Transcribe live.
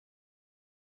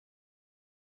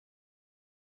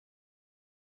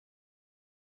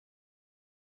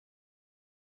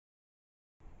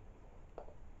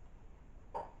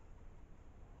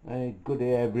Good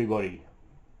day everybody.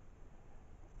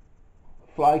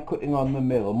 Fly cutting on the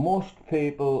mill. Most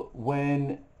people,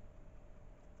 when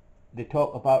they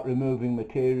talk about removing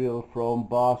material from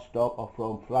bar stock or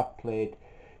from flat plate,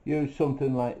 use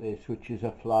something like this, which is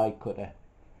a fly cutter.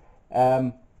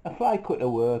 A fly cutter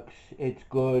works, it's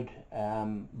good,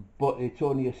 but it's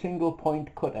only a single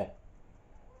point cutter.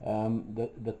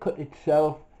 The cut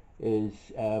itself is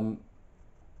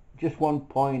just one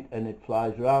point and it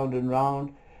flies round and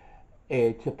round.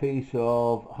 It's a piece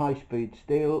of high-speed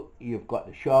steel. You've got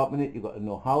to sharpen it, you've got to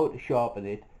know how to sharpen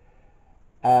it.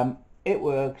 It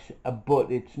works, but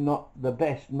it's not the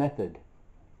best method.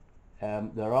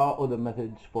 There are other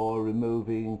methods for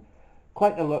removing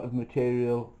quite a lot of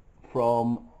material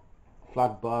from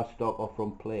flat bar stock or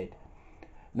from plate.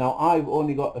 Now, I've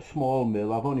only got a small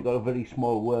mill, I've only got a very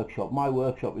small workshop. My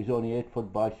workshop is only 8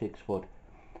 foot by 6 foot.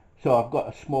 So I've got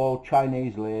a small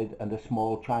Chinese lathe and a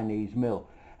small Chinese mill.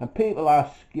 And people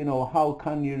ask, how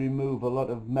can you remove a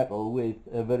lot of metal with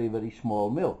a very, very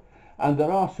small mill? And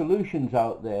there are solutions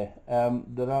out there.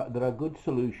 There are good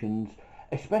solutions,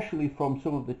 especially from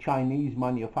some of the Chinese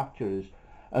manufacturers.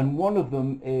 And one of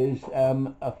them is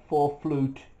a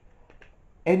 4-flute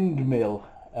end mill.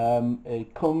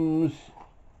 It comes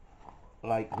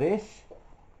like this.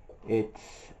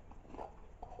 It's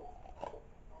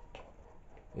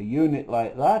a unit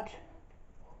like that.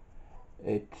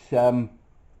 It's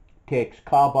takes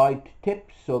carbide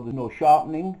tips, so there's no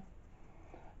sharpening.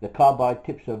 The carbide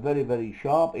tips are very, very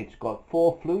sharp. It's got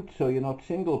 4 flutes, so you're not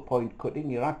single point cutting,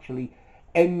 you're actually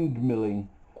end milling,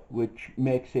 which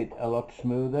makes it a lot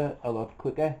smoother, a lot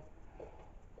quicker.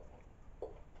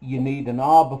 You need an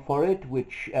arbor for it,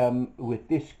 which with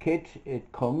this kit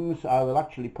it comes. I will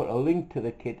actually put a link to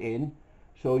the kit in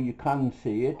so you can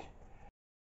see it.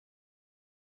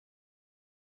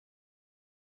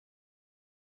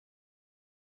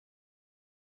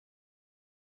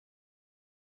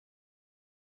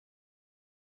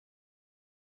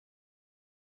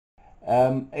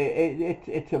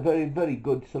 It's a very, very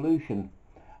good solution.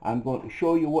 I'm going to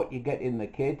show you what you get in the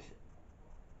kit.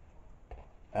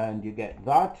 And you get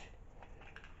that.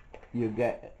 You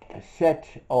get a set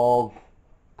of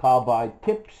carbide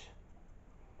tips,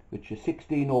 which are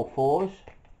 1604s,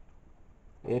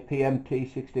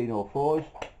 APMT 1604s.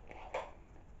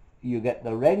 You get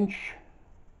the wrench,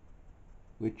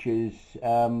 which is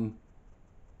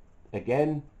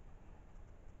again,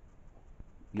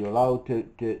 you're allowed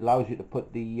allows you to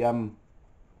put the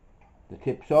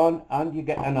tips on, and you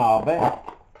get an arbor,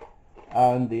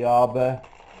 and the arbor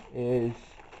is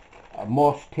a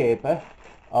Morse taper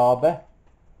arbor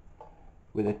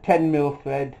with a 10mm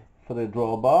thread for the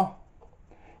drawbar.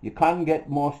 You can get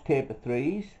Morse taper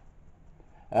 3s.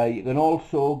 You can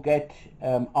also get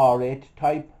R8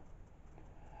 type.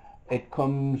 It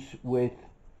comes with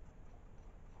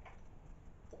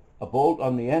a bolt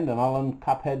on the end, an Allen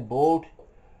cap head bolt,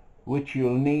 which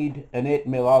you'll need an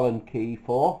 8mm Allen key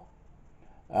for,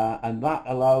 and that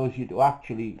allows you to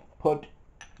actually put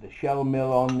the shell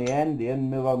mill on the end, the end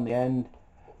mill on the end,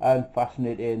 and fasten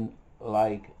it in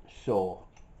like so.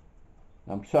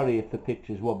 I'm sorry if the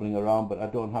picture's wobbling around, but I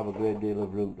don't have a great deal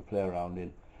of room to play around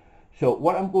in. So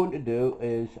what I'm going to do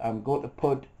is I'm going to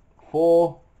put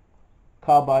 4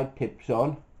 carbide tips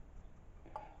on,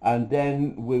 and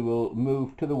then we will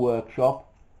move to the workshop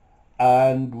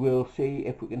and we'll see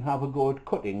if we can have a go at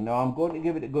cutting. Now, I'm going to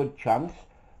give it a good chance.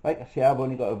 Like I say, I've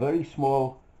only got a very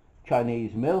small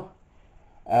Chinese mill,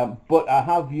 but I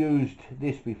have used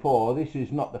this before. This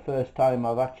is not the first time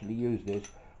I've actually used this,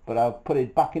 but I've put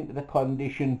it back into the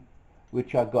condition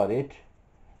which I got it,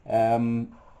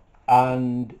 and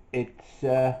it's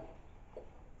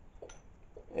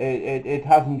it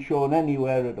hasn't shown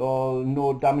anywhere at all,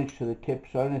 no damage to the tips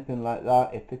or anything like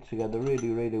that. It fits together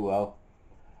really, really well.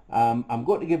 I'm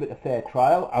going to give it a fair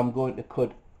trial. I'm going to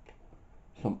cut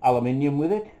some aluminium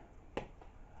with it.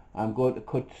 I'm going to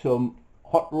cut some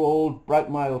hot rolled bright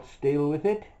mild steel with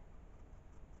it.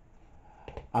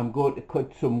 I'm going to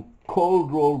cut some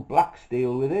cold rolled black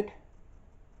steel with it.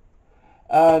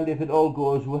 And if it all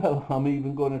goes well, I'm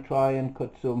even going to try and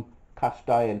cut some cast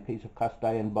iron, piece of cast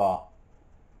iron bar.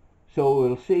 So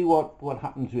we'll see what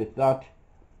happens with that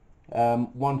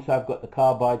once I've got the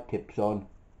carbide tips on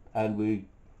and we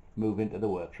move into the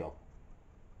workshop.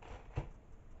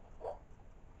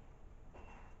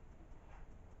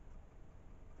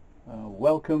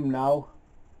 Welcome now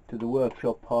to the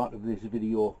workshop part of this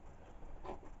video.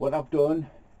 What I've done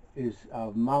is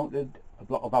I've mounted a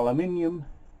block of aluminium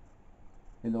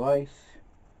in the vise,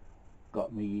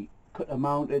 got me cutter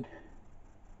mounted.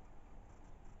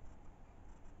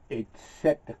 It's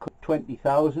set to cut 20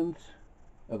 thousandths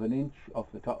of an inch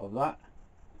off the top of that.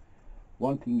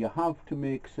 One thing you have to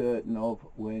make certain of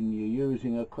when you're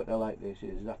using a cutter like this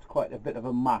is that's quite a bit of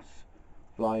a mass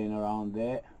flying around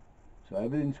there, so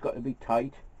everything's got to be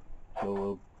tight. So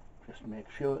we'll just make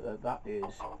sure that that is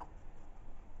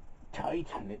tight,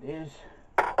 and it is.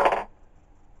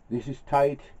 This is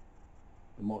tight,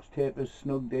 the most tape is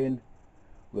snugged in,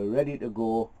 we're ready to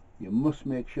go. You must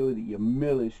make sure that your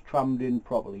mill is trammed in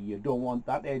properly. You don't want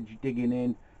that edge digging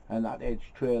in and that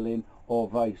edge trailing, or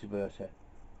vice versa.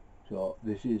 So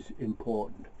this is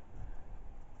important.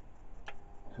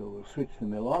 So we'll switch the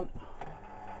mill on.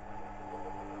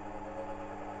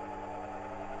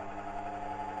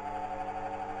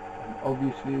 And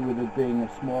obviously, with it being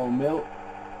a small mill,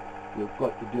 you've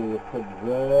got to do the cut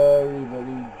very,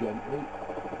 very gently.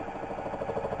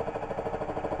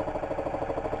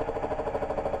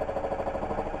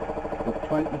 The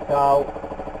 20 thou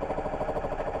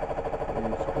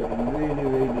is cutting really,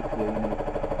 really cleanly.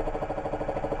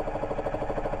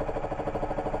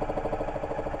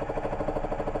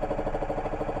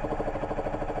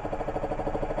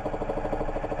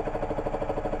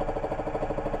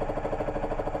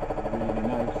 Really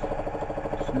nice,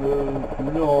 smooth,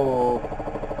 no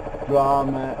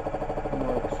drama, no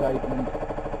excitement,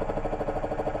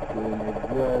 doing it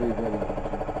very, very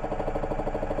easy.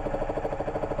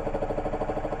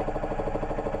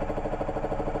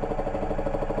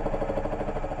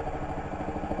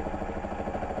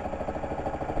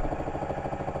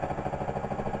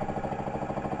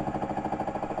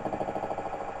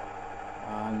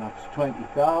 And that's 20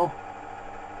 thou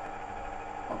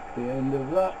off the end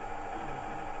of that.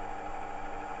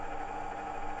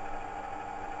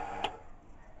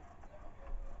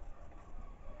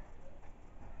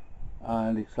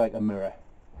 And it's like a mirror.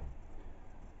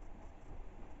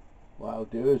 What I'll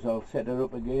do is I'll set her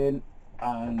up again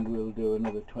and we'll do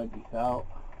another 20 thou.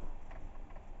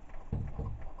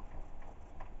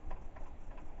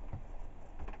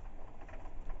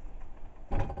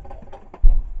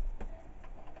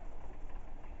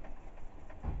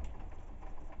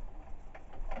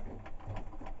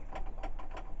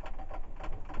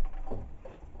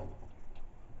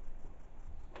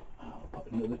 I'll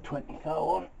put another 20 thou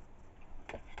on.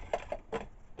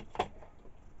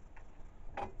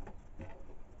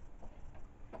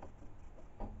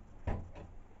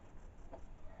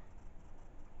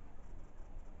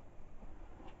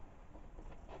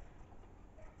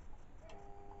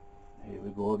 Here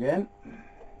we go again.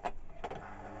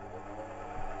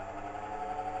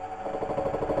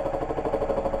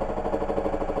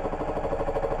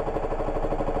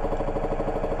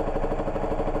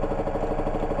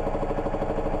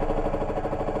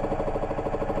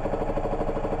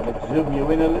 Let's zoom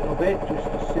you in a little bit just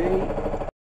to see.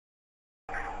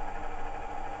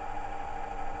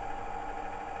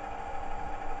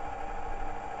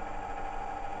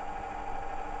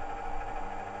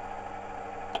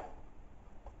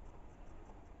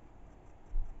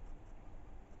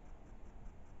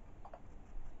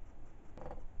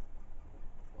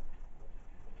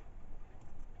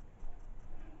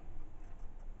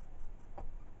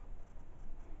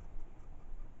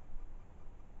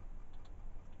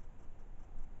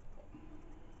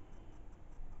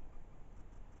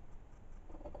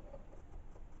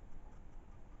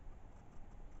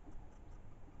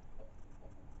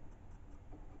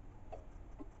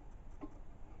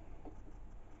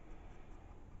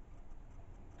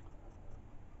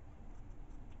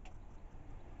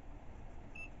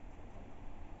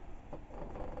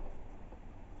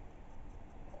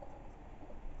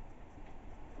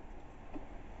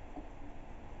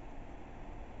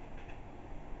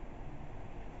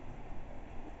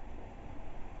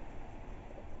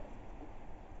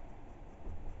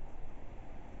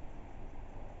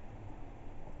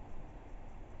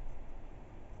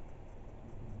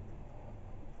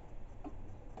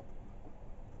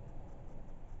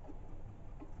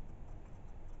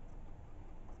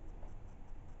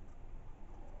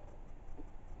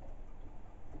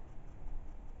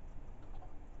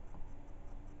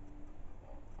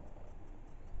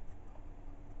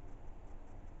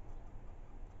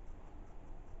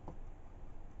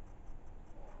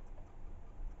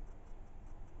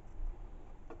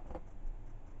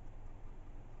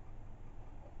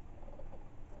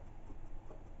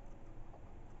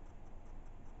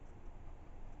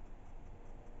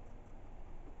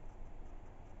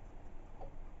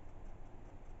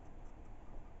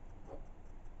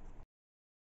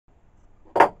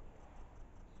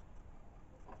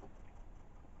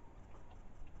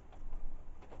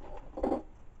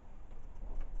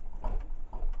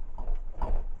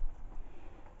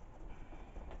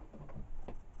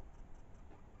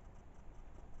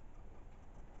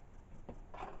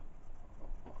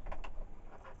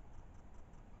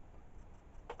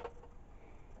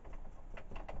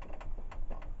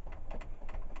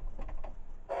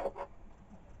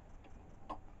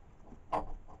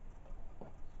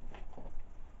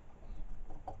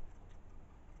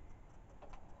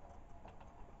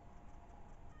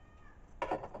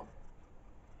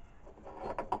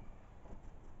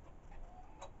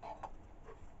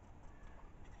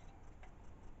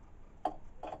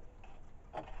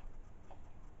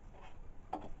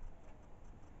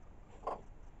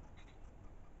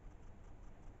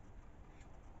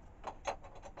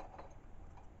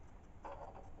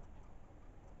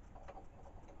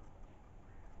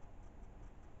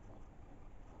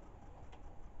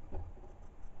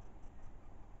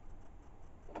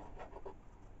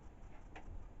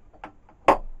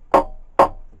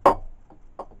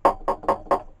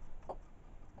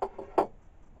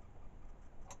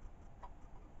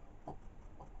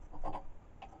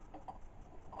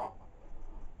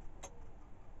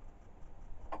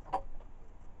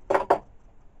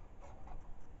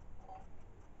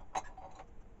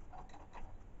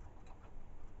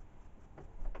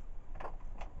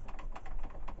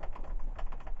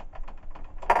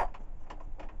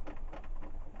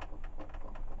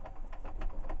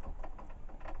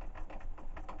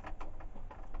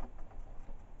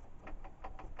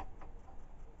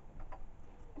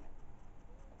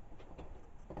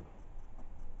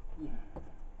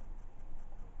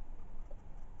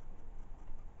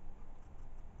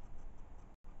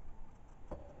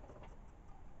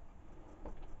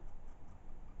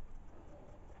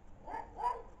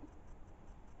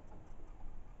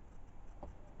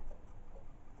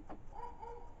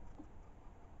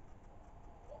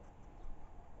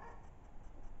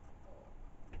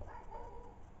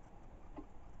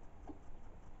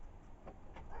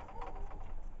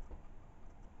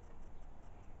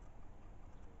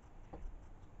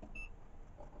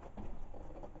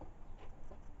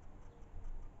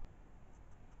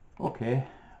 Okay,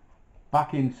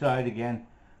 back inside again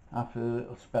after a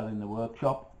little spell in the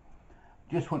workshop.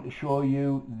 Just want to show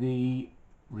you the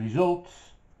results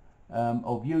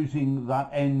of using that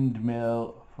end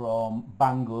mill from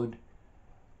Banggood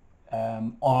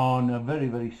on a very,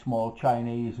 very small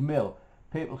Chinese mill.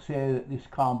 People say that this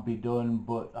can't be done,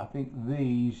 but I think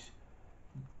these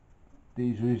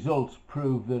results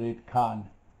prove that it can.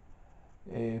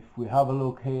 If we have a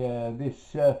look here, this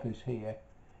surface here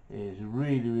is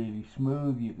really, really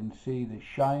smooth. You can see the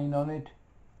shine on it.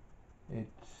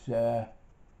 It's if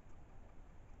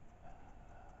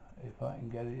I can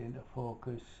get it into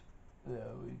focus,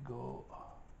 there we go.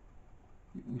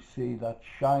 You can see that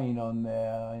shine on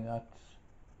there, and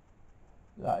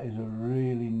that is a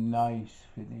really nice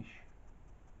finish.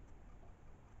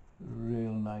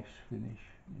 Real nice finish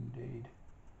indeed.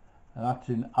 And that's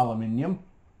in aluminium.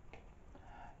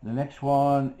 The next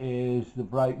one is the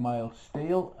bright mild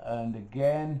steel, and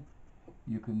again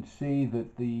you can see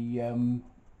that the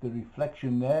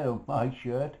reflection there of my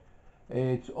shirt,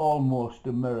 it's almost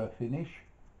a mirror finish,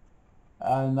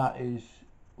 and that is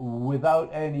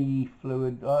without any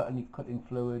fluid or any cutting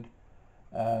fluid,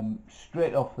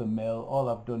 straight off the mill. All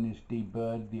I've done is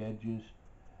deburred the edges,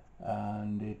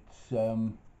 and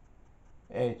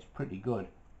it's pretty good.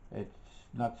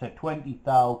 That's a 20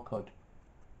 thou cut,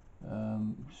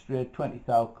 straight 20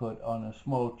 thou cut on a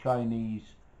small Chinese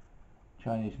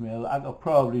mill. I could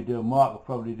probably do more. I could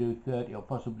probably do 30 or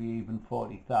possibly even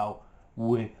 40 thou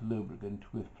with lubricant,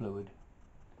 with fluid.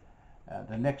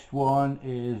 The next one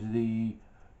is the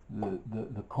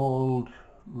cold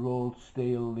rolled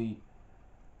steel, the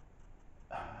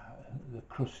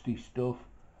crusty stuff,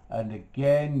 and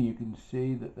again you can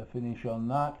see that the finish on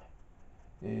that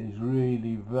is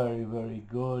really very, very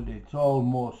good. It's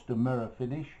almost a mirror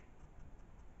finish.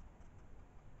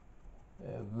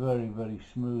 Very, very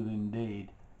smooth indeed.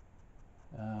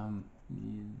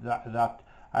 That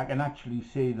I can actually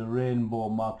see the rainbow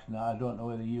marks now. I don't know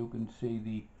whether you can see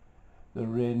the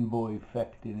rainbow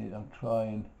effect in it. I'm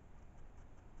trying,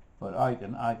 but I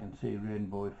can see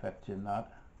rainbow effects in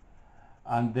that.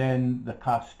 And then the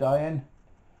cast iron.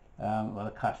 Well,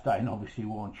 the cast iron obviously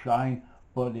won't shine,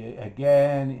 but it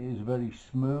again is very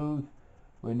smooth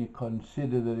when you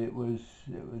consider that it was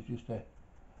just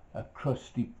a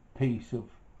crusty piece of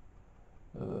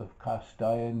cast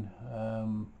iron,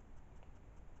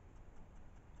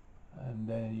 and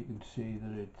then you can see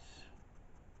that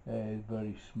it's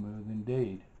very smooth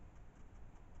indeed.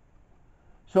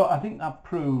 So I think that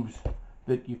proves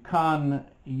that you can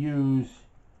use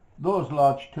those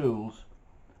large tools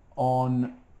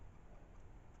on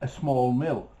a small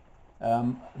mill.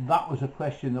 That was a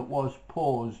question that was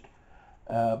posed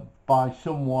by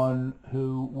someone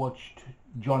who watched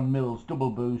John Mills double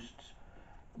boosts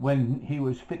when he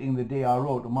was fitting the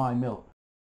DRO to my mill,